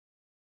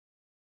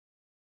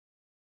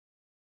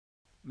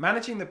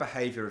Managing the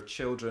behaviour of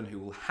children who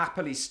will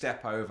happily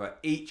step over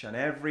each and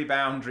every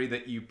boundary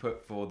that you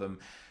put for them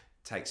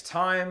takes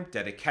time,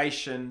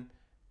 dedication,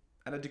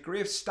 and a degree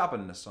of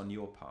stubbornness on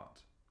your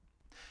part.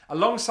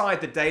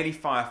 Alongside the daily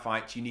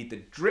firefight, you need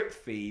the drip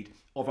feed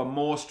of a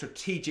more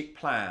strategic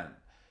plan.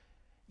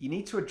 You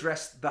need to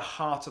address the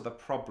heart of the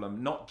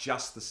problem, not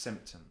just the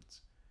symptoms.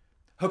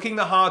 Hooking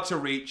the hard to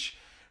reach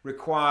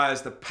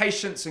requires the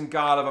patience and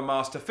guile of a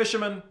master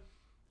fisherman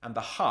and the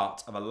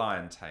heart of a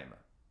lion tamer.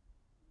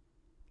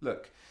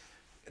 Look,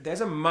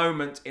 there's a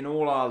moment in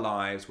all our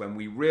lives when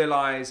we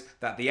realise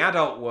that the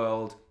adult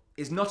world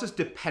is not as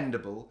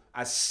dependable,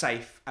 as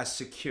safe, as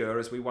secure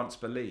as we once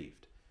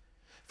believed.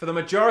 For the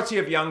majority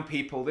of young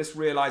people, this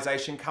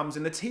realisation comes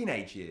in the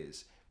teenage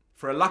years.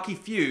 For a lucky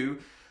few,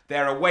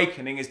 their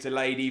awakening is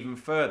delayed even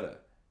further.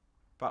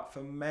 But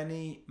for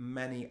many,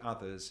 many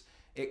others,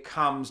 it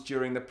comes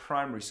during the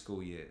primary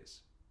school years.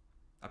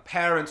 A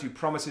parent who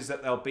promises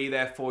that they'll be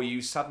there for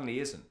you suddenly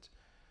isn't.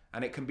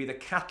 And it can be the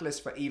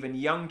catalyst for even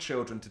young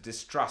children to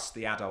distrust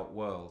the adult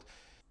world.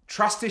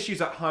 Trust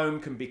issues at home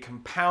can be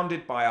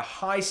compounded by a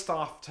high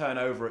staff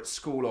turnover at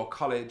school or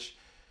college.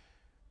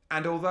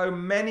 And although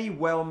many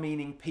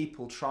well-meaning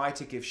people try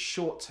to give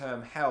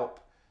short-term help,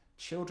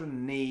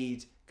 children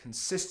need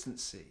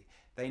consistency.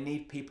 They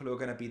need people who are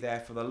going to be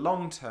there for the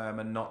long term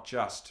and not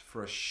just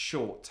for a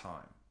short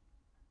time.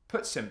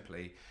 Put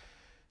simply,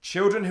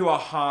 children who are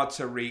hard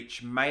to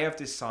reach may have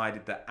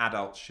decided that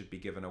adults should be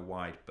given a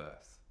wide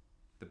berth.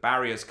 The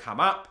barriers come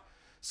up,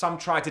 some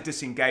try to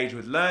disengage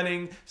with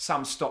learning,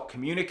 some stop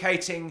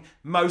communicating,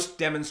 most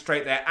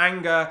demonstrate their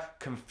anger,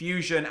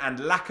 confusion and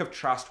lack of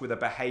trust with a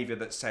behaviour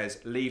that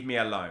says, leave me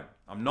alone,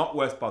 I'm not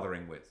worth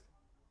bothering with.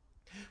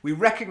 We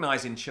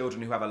recognise in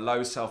children who have a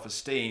low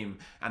self-esteem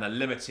and a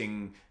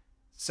limiting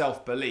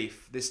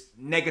self-belief this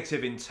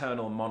negative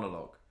internal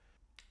monologue.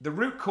 The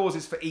root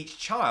causes for each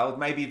child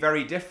may be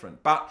very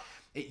different, but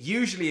it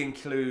usually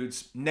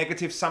includes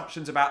negative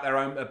assumptions about their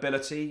own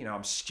ability.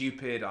 I'm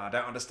stupid, I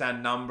don't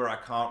understand number, I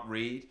can't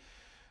read.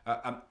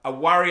 A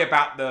worry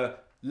about the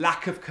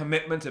lack of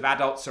commitment of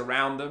adults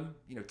around them.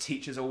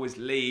 Teachers always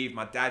leave,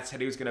 my dad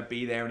said he was going to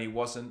be there and he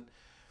wasn't.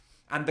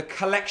 And the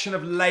collection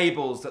of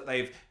labels that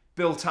they've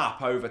built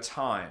up over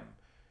time.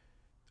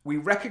 We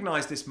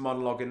recognise this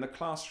monologue in the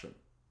classroom.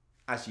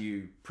 As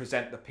you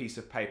present the piece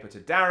of paper to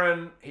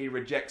Darren, he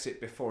rejects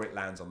it before it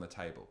lands on the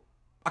table.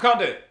 I can't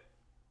do it.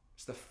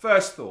 It's the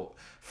first thought,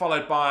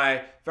 followed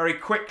by, very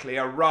quickly,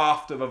 a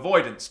raft of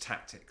avoidance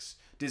tactics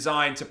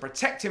designed to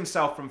protect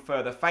himself from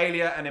further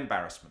failure and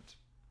embarrassment.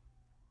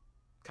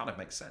 Kind of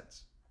makes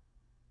sense.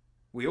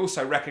 We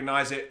also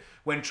recognise it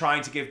when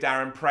trying to give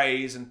Darren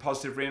praise and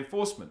positive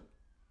reinforcement,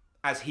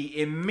 as he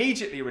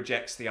immediately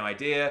rejects the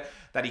idea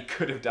that he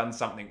could have done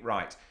something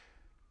right.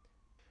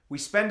 We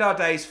spend our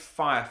days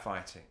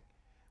firefighting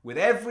with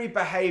every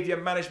behaviour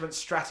management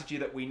strategy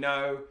that we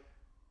know,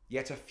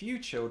 yet a few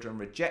children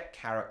reject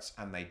carrots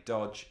and they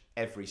dodge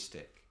every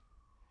stick.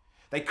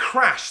 They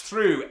crash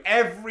through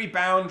every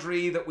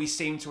boundary that we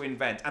seem to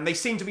invent, and they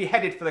seem to be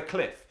headed for the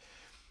cliff.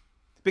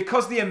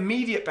 Because the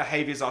immediate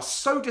behaviours are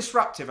so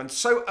disruptive and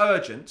so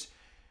urgent,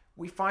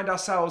 we find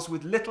ourselves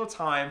with little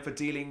time for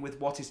dealing with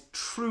what is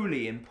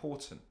truly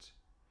important: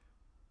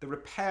 the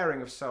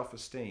repairing of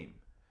self-esteem,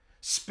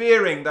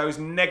 spearing those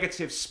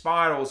negative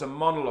spirals and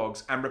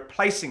monologues and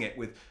replacing it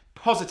with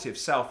positive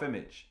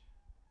self-image.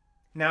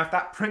 Now, if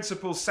that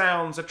principle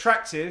sounds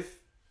attractive,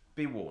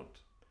 be warned.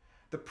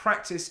 The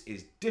practice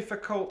is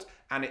difficult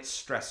and it's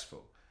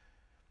stressful.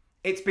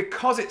 It's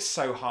because it's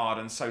so hard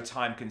and so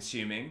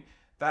time-consuming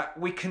that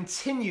we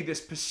continue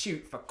this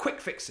pursuit for quick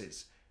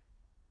fixes.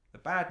 The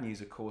bad news,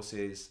 of course,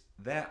 is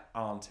there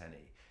aren't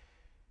any.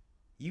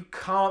 You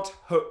can't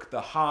hook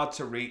the hard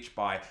to reach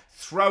by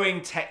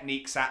throwing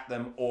techniques at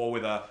them or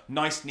with a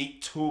nice,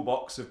 neat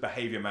toolbox of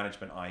behaviour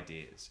management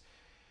ideas.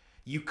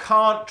 You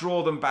can't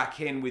draw them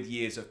back in with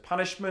years of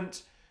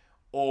punishment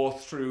or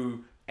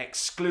through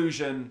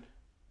exclusion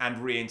and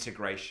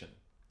reintegration.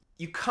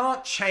 You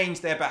can't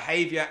change their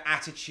behaviour,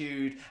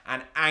 attitude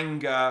and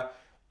anger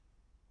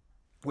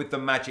with the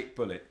magic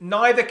bullet.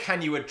 Neither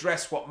can you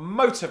address what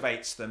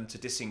motivates them to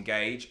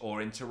disengage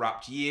or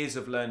interrupt years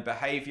of learned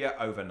behaviour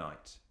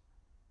overnight.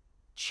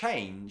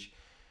 Change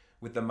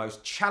with the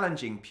most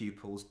challenging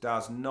pupils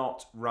does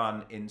not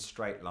run in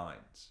straight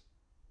lines.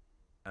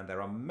 And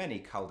there are many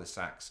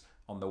cul-de-sacs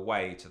on the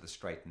way to the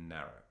straight and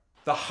narrow.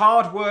 The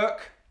hard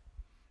work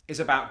is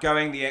about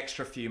going the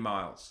extra few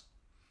miles.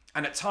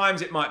 And at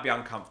times it might be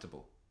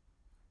uncomfortable.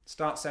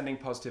 Start sending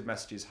positive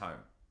messages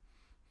home.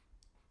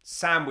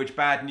 Sandwich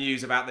bad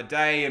news about the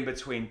day in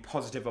between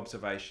positive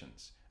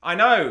observations. I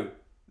know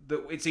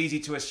that it's easy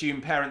to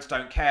assume parents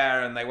don't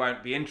care and they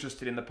won't be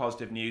interested in the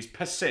positive news.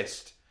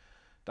 Persist.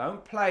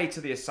 Don't play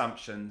to the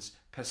assumptions.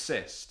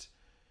 Persist.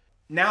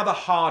 Now the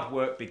hard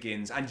work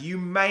begins, and you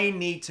may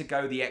need to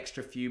go the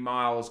extra few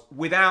miles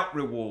without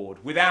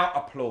reward, without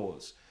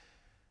applause.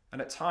 And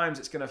at times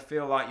it's going to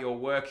feel like you're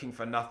working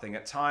for nothing.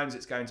 At times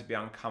it's going to be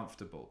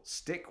uncomfortable.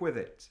 Stick with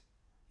it.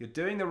 You're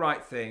doing the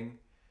right thing.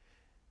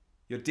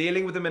 You're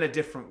dealing with them in a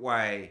different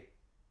way.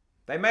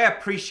 They may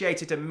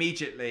appreciate it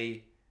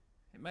immediately.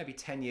 It may be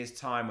 10 years'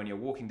 time when you're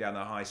walking down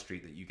the high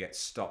street that you get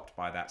stopped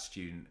by that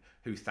student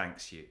who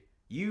thanks you.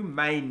 You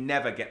may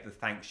never get the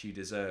thanks you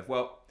deserve.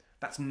 Well,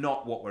 that's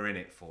not what we're in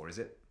it for, is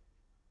it?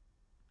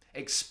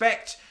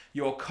 Expect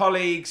your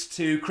colleagues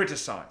to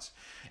criticize.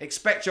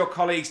 Expect your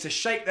colleagues to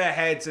shake their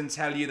heads and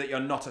tell you that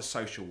you're not a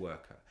social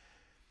worker.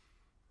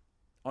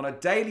 On a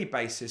daily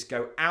basis,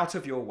 go out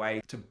of your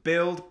way to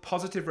build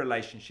positive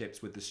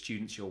relationships with the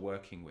students you're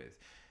working with.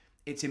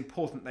 It's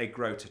important they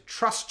grow to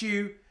trust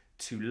you,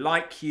 to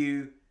like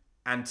you,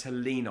 and to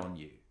lean on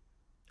you.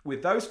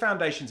 With those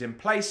foundations in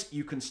place,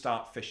 you can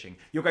start fishing.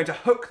 You're going to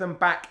hook them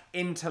back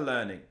into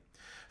learning.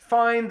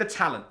 Find the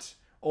talent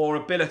or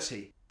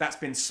ability that's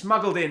been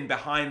smuggled in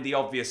behind the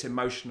obvious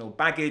emotional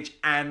baggage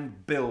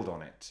and build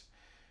on it.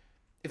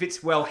 If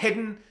it's well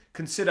hidden,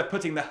 consider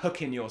putting the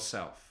hook in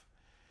yourself.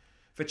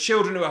 For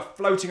children who are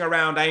floating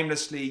around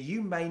aimlessly,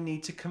 you may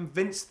need to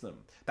convince them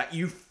that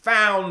you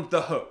found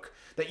the hook,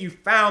 that you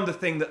found the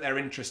thing that they're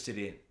interested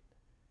in.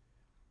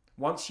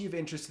 Once you've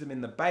interested them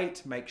in the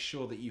bait, make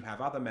sure that you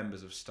have other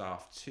members of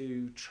staff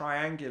to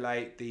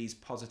triangulate these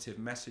positive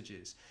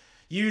messages.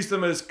 Use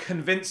them as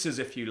convincers,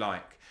 if you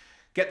like.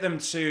 Get them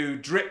to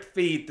drip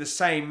feed the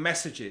same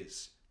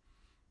messages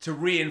to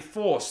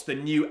reinforce the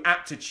new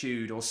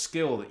aptitude or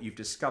skill that you've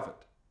discovered.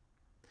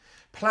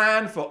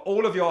 Plan for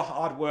all of your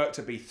hard work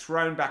to be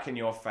thrown back in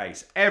your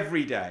face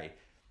every day,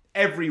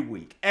 every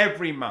week,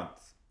 every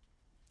month.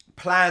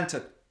 Plan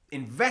to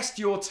invest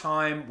your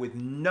time with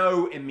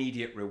no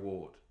immediate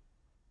reward.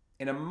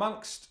 In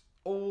amongst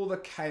all the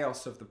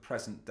chaos of the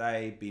present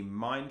day, be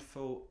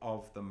mindful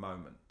of the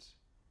moment.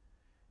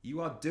 You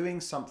are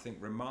doing something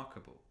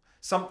remarkable,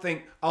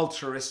 something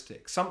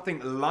altruistic, something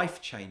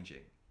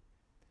life-changing.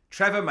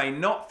 Trevor may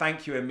not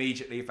thank you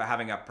immediately for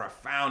having a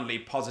profoundly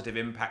positive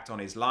impact on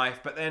his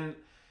life, but then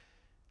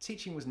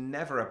teaching was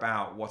never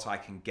about what I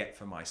can get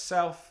for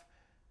myself,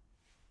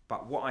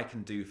 but what I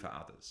can do for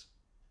others.